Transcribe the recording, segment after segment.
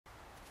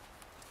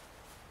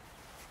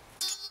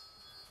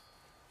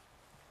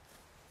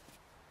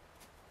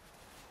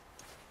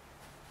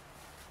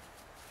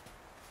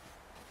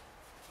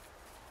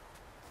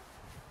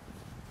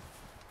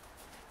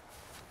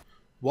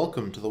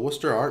Welcome to the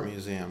Worcester Art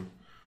Museum.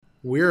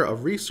 We're a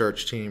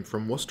research team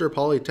from Worcester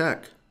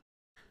Polytech,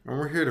 and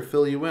we're here to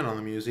fill you in on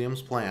the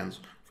museum's plans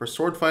for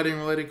sword fighting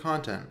related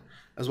content,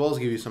 as well as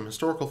give you some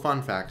historical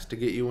fun facts to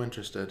get you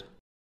interested.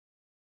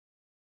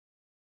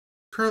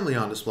 Currently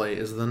on display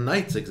is the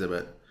Knights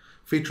exhibit,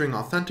 featuring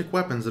authentic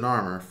weapons and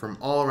armor from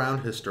all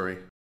around history.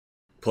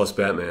 Plus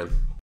Batman.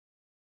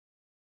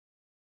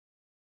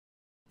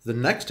 The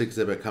next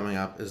exhibit coming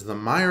up is the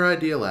Meyer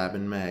Idea Lab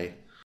in May.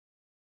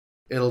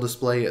 It'll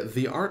display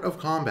The Art of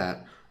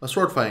Combat, a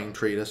sword-fighting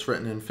treatise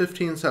written in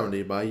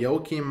 1570 by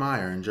Joachim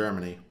Meyer in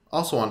Germany.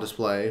 Also on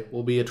display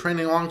will be a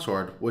training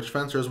longsword, which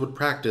fencers would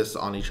practice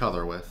on each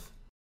other with.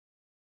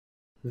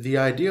 The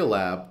Idea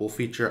Lab will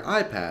feature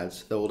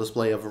iPads that will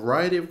display a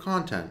variety of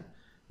content,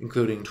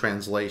 including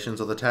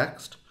translations of the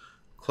text,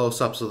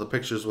 close-ups of the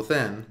pictures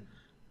within,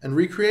 and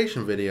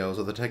recreation videos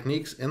of the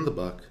techniques in the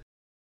book.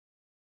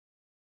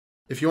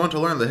 If you want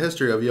to learn the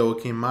history of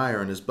Joachim Meyer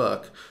and his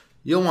book,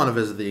 you'll want to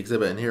visit the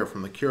exhibit and hear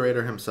from the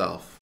curator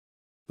himself.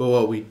 But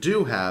what we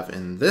do have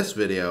in this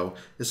video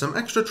is some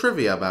extra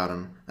trivia about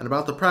him and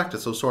about the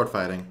practice of sword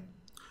fighting.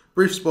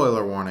 Brief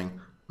spoiler warning,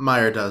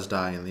 Meyer does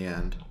die in the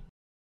end.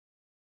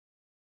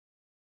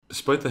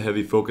 Despite the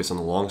heavy focus on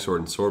the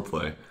longsword and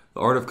swordplay, the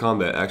Art of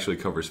Combat actually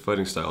covers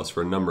fighting styles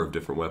for a number of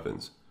different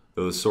weapons,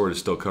 though the sword is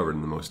still covered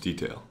in the most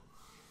detail.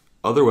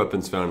 Other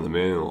weapons found in the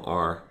manual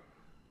are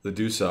the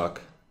dusuk,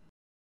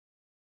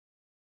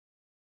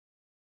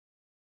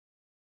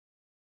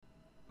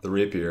 the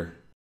rapier,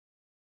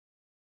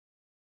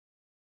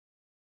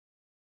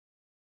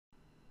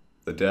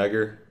 the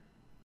dagger,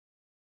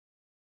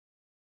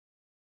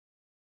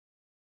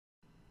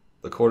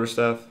 the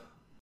quarterstaff,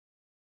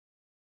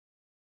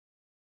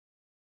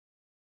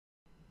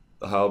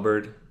 the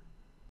halberd,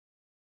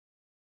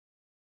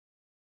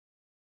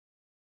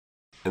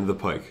 and the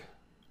pike.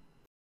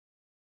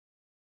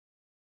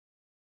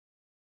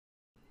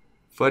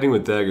 Fighting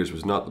with daggers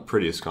was not the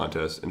prettiest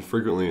contest and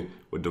frequently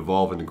would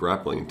devolve into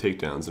grappling and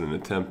takedowns in an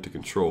attempt to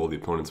control the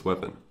opponent's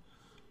weapon.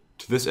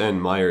 To this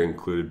end, Meyer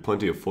included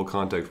plenty of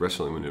full-contact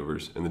wrestling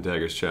maneuvers in the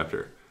daggers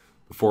chapter.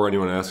 Before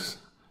anyone asks,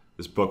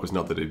 this book was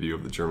not the debut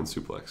of the German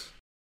suplex.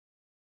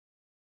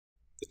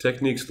 The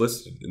techniques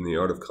listed in the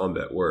Art of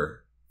Combat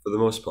were, for the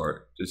most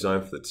part,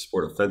 designed for the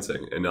sport of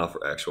fencing and not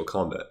for actual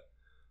combat.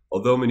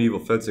 Although medieval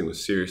fencing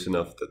was serious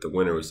enough that the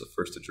winner was the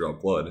first to draw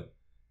blood,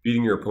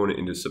 beating your opponent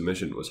into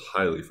submission was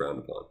highly frowned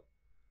upon.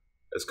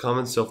 As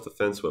common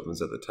self-defense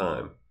weapons at the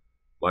time,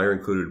 Meyer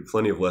included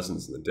plenty of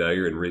lessons in the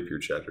dagger and rapier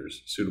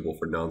chapters suitable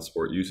for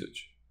non-sport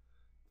usage.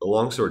 The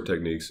longsword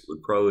techniques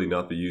would probably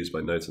not be used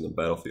by knights on the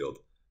battlefield,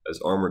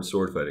 as armored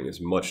sword fighting is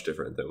much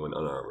different than when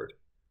unarmored.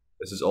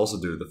 This is also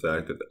due to the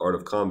fact that the Art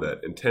of Combat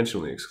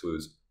intentionally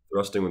excludes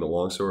thrusting with a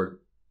longsword,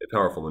 a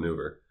powerful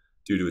maneuver,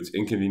 due to its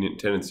inconvenient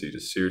tendency to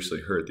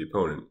seriously hurt the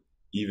opponent,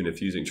 even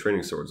if using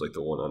training swords like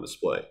the one on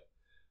display.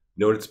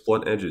 Note its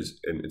blunt edges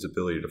and its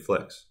ability to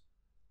flex.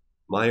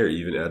 Meyer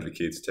even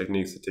advocates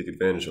techniques that take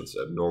advantage of this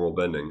abnormal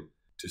bending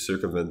to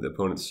circumvent the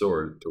opponent's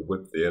sword to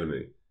whip the enemy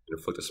and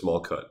inflict a small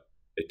cut,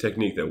 a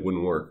technique that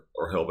wouldn't work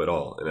or help at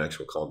all in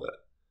actual combat.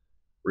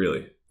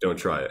 Really, don't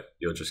try it,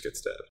 you'll just get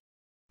stabbed.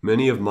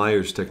 Many of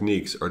Meyer's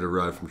techniques are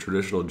derived from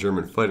traditional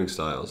German fighting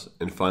styles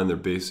and find their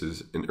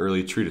bases in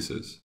early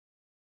treatises.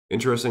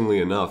 Interestingly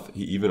enough,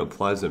 he even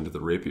applies them to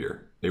the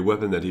rapier, a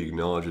weapon that he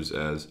acknowledges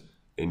as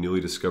a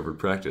newly discovered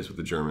practice with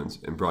the Germans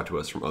and brought to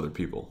us from other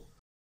people.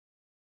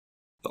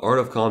 The Art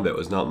of Combat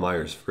was not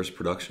Meyer's first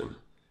production.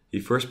 He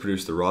first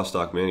produced the raw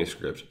stock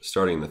manuscript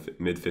starting in the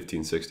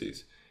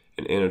mid-1560s,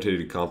 an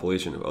annotated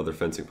compilation of other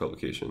fencing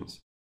publications.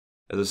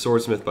 As a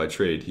swordsmith by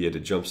trade, he had to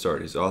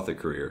jumpstart his author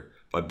career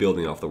by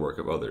building off the work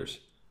of others.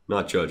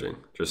 Not judging,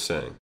 just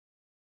saying.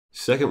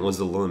 Second was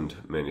the Lund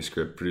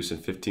manuscript produced in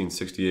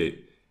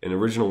 1568, an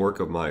original work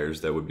of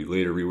Meyer's that would be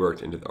later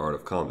reworked into the Art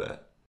of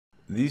Combat.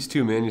 These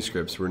two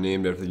manuscripts were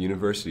named after the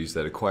universities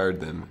that acquired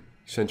them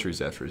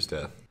centuries after his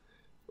death.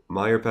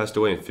 Meyer passed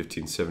away in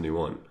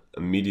 1571,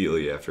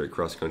 immediately after a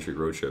cross-country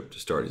road trip to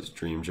start his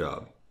dream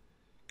job.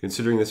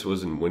 Considering this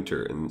was in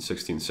winter in the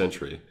 16th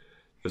century,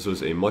 this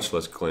was a much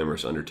less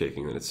glamorous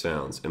undertaking than it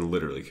sounds and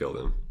literally killed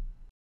him.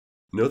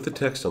 Note the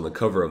text on the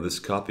cover of this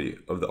copy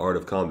of The Art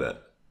of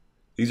Combat.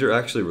 These are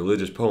actually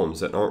religious poems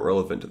that aren't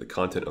relevant to the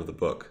content of the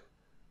book.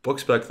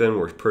 Books back then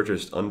were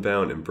purchased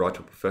unbound and brought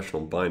to a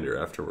professional binder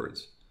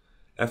afterwards.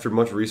 After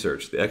much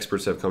research, the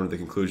experts have come to the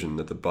conclusion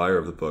that the buyer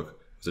of the book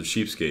was a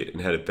cheapskate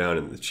and had it bound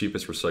in the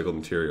cheapest recycled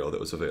material that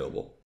was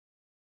available.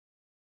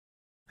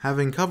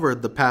 Having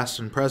covered the past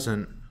and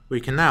present,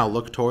 we can now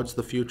look towards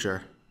the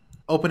future.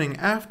 Opening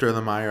after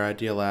the Meyer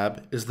Idea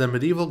Lab is the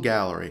Medieval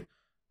Gallery,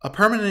 a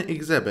permanent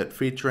exhibit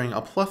featuring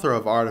a plethora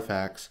of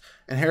artifacts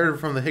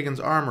inherited from the Higgins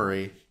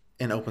Armory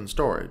in open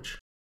storage.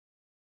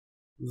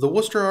 The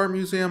Worcester Art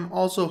Museum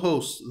also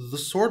hosts the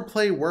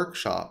Swordplay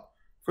Workshop,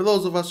 for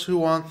those of us who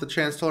want the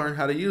chance to learn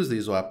how to use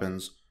these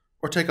weapons,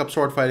 or take up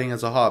sword fighting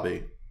as a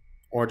hobby,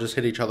 or just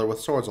hit each other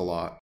with swords a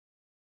lot.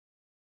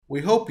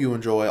 We hope you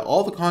enjoy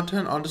all the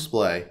content on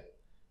display,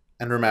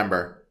 and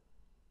remember,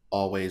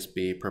 always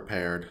be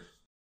prepared.